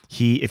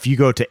 If you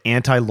go to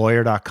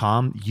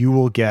antilawyer.com, you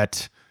will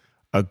get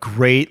a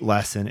great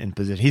lesson in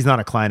position. He's not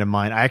a client of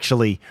mine.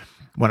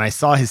 When I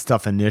saw his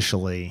stuff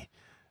initially,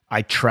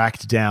 I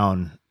tracked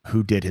down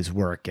who did his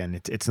work. And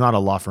it's not a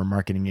law firm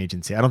marketing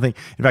agency. I don't think,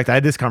 in fact, I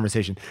had this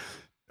conversation.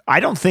 I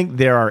don't think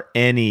there are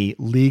any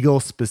legal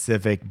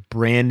specific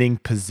branding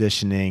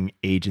positioning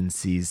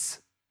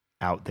agencies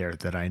out there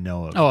that I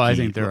know of. Oh, I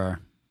think there are.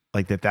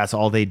 Like that's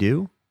all they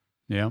do?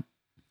 Yeah.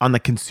 On the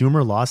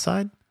consumer law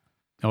side?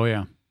 Oh,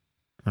 yeah.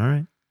 All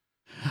right.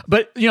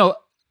 But,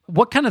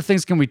 what kind of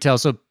things can we tell?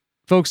 So,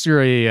 folks,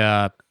 you're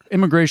a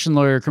immigration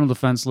lawyer, criminal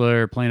defense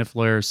lawyer, plaintiff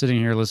lawyer, sitting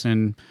here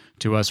listening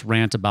to us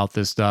rant about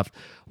this stuff.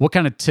 What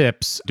kind of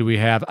tips do we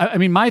have? I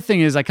mean, my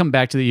thing is I come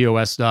back to the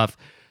EOS stuff.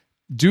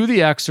 Do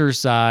the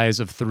exercise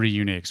of 3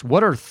 uniques.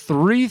 What are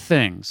 3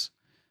 things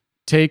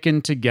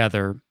taken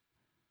together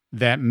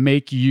that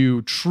make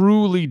you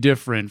truly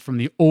different from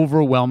the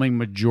overwhelming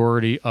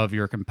majority of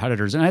your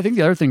competitors? And I think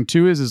the other thing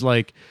too is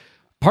like,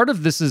 part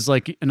of this is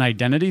like an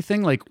identity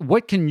thing. Like,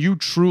 what can you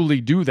truly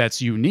do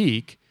that's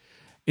unique?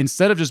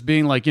 Instead of just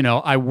being like,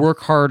 I work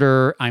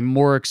harder, I'm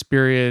more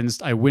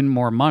experienced, I win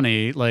more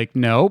money. Like,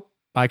 nope,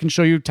 I can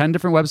show you 10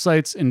 different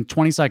websites in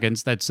 20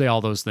 seconds that say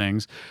all those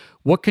things.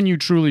 What can you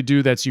truly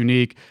do that's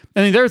unique?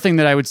 And the other thing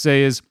that I would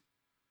say is,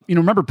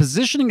 remember,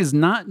 positioning is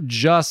not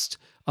just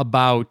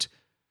about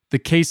the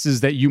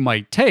cases that you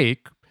might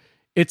take.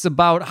 It's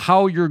about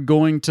how you're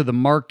going to the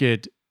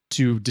market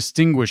to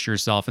distinguish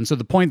yourself. And so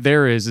the point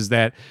there is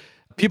that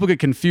people get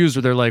confused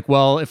where they're like,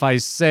 well, if I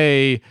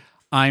say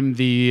I'm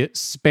the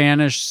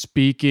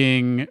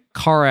Spanish-speaking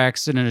car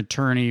accident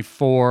attorney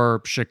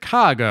for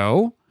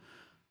Chicago,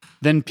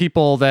 then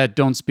people that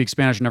don't speak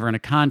Spanish are never going to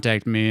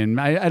contact me. And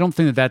I don't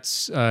think that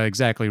that's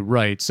exactly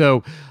right.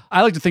 So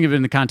I like to think of it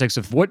in the context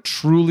of what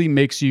truly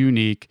makes you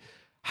unique.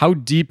 How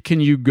deep can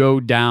you go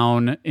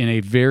down in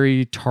a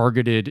very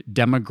targeted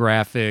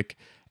demographic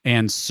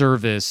and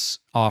service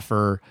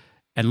offer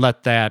and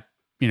let that,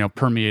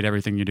 permeate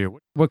everything you do?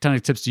 What kind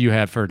of tips do you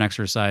have for an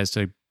exercise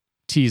to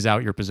tease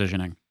out your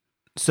positioning?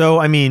 So,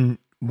 I mean,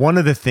 one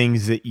of the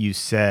things that you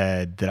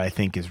said that I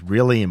think is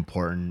really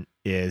important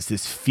is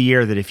this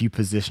fear that if you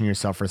position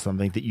yourself for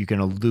something that you're going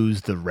to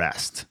lose the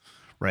rest,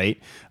 right?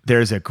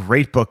 There's a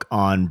great book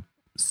on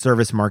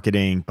service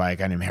marketing by a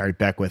guy named Harry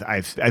Beckwith.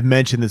 I've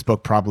mentioned this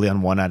book probably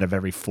on 1 out of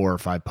every 4 or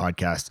 5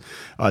 podcasts.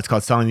 It's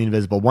called Selling the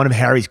Invisible. One of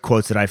Harry's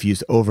quotes that I've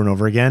used over and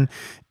over again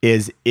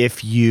is,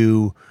 if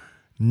you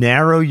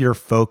narrow your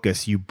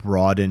focus, you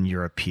broaden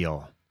your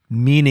appeal.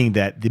 Meaning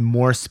that the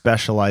more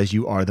specialized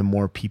you are, the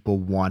more people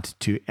want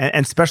to,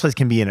 and specialized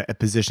can be in a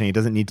positioning. It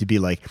doesn't need to be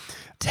like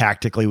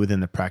tactically within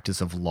the practice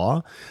of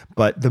law,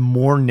 but the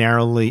more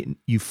narrowly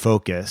you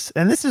focus.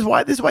 And this is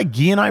why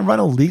Guy and I run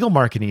a legal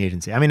marketing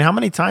agency. I mean, how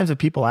many times have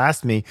people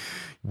asked me,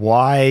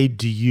 why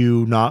do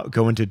you not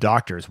go into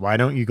doctors? Why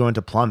don't you go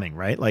into plumbing,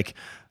 right? Like,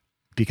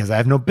 because I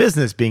have no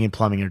business being in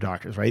plumbing or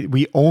doctors, right?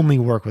 We only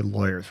work with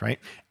lawyers, right?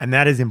 And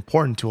that is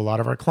important to a lot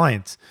of our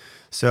clients.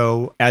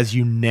 So as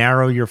you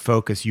narrow your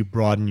focus, you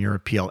broaden your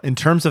appeal. In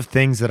terms of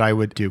things that I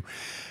would do,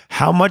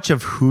 how much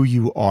of who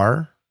you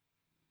are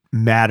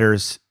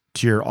matters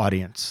to your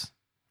audience,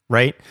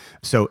 right?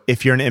 So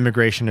if you're an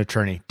immigration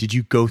attorney, did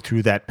you go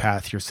through that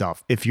path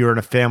yourself? If you're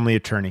a family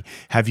attorney,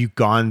 have you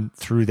gone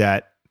through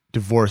that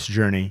divorce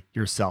journey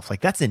yourself?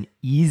 Like, that's an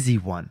easy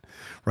one,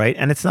 right?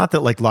 And it's not that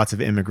like lots of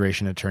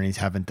immigration attorneys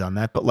haven't done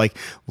that, but like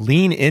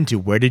lean into,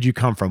 where did you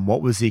come from?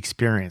 What was the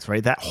experience,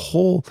 right? That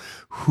whole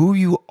who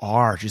you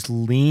are, just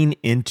lean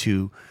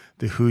into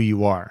the who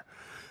you are.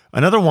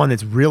 Another one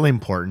that's really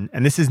important,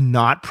 and this is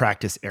not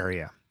practice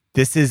area.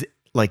 This is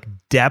like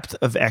depth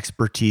of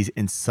expertise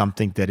in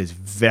something that is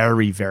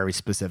very, very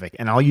specific.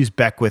 And I'll use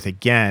Beckwith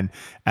again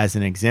as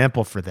an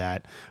example for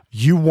that.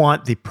 You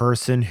want the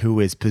person who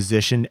is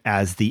positioned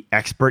as the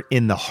expert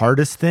in the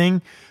hardest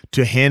thing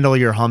to handle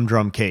your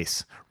humdrum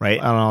case, right?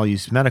 And I'll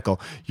use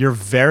medical. You're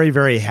very,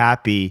 very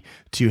happy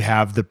to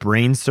have the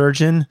brain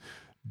surgeon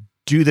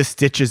do the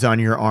stitches on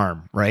your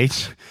arm,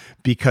 right?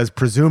 Because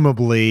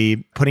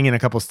presumably putting in a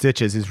couple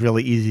stitches is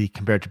really easy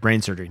compared to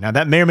brain surgery. Now,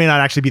 that may or may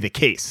not actually be the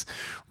case,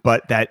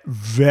 but that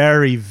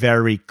very,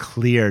 very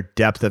clear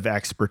depth of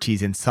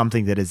expertise in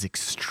something that is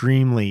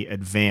extremely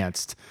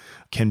advanced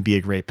can be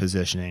a great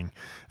positioning.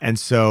 And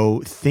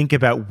so think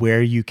about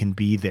where you can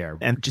be there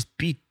and just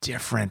be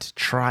different.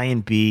 Try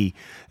and be,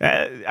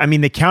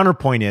 the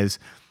counterpoint is,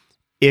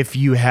 if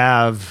you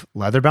have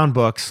leather-bound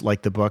books,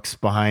 like the books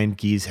behind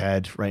Guy's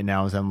head right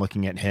now as I'm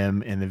looking at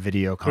him in the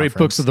video conference. Great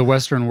books of the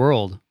Western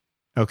world.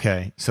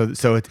 Okay, so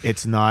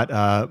it's not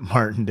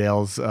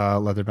Martindale's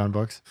leather-bound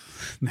books?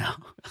 No.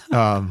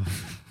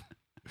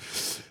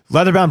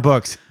 Leather-bound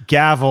books,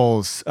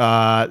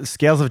 gavels,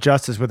 scales of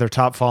justice with their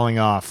top falling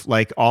off,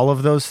 like all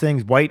of those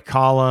things, white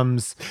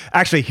columns.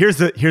 Actually, here's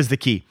the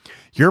key.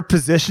 Your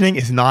positioning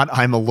is not,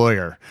 I'm a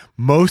lawyer.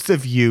 Most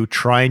of you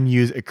try and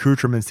use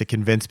accoutrements to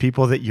convince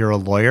people that you're a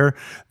lawyer.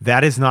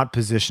 That is not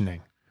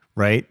positioning,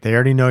 right? They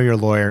already know you're a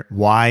lawyer.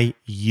 Why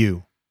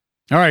you?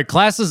 All right,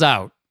 class is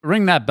out.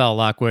 Ring that bell,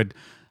 Lockwood.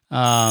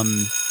 There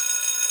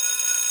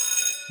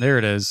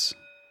it is.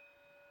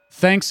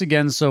 Thanks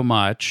again so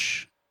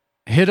much.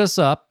 Hit us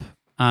up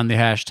on the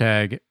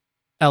hashtag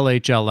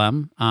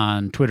LHLM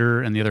on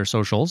Twitter and the other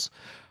socials.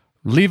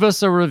 Leave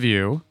us a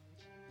review.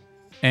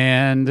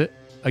 And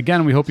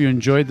again, we hope you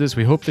enjoyed this.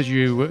 We hope that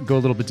you go a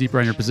little bit deeper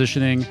on your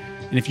positioning.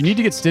 And if you need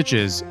to get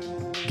stitches,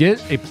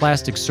 get a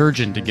plastic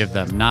surgeon to give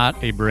them,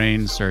 not a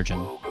brain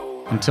surgeon.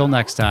 Until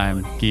next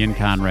time, Guy and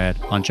Conrad,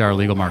 Lunch Hour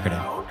Legal Marketing.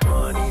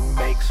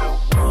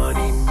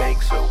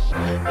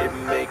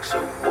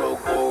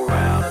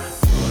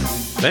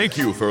 Thank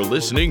you for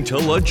listening to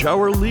Lunch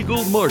Hour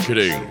Legal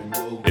Marketing.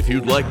 If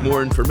you'd like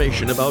more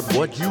information about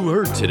what you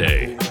heard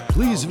today,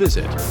 please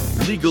visit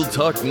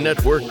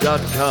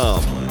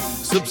LegalTalkNetwork.com.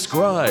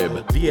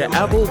 Subscribe via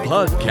Apple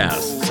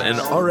Podcasts and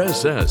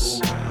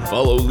RSS.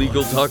 Follow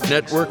Legal Talk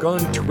Network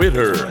on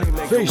Twitter,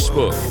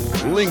 Facebook,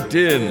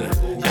 LinkedIn,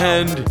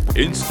 and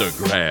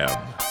Instagram.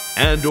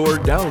 And/or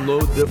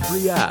download the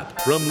free app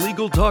from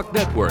Legal Talk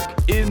Network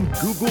in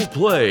Google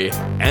Play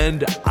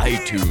and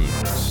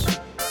iTunes.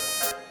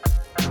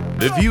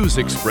 The views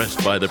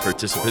expressed by the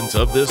participants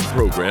of this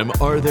program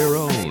are their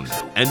own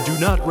and do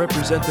not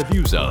represent the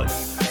views of,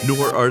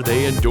 nor are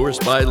they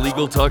endorsed by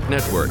Legal Talk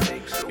Network,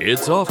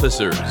 its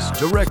officers,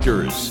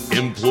 directors,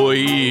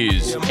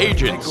 employees,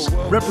 agents,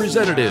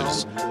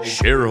 representatives,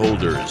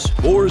 shareholders,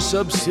 or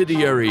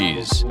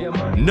subsidiaries.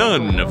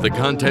 None of the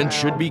content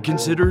should be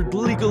considered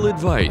legal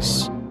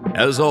advice.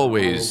 As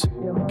always,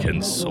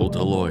 consult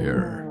a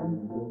lawyer.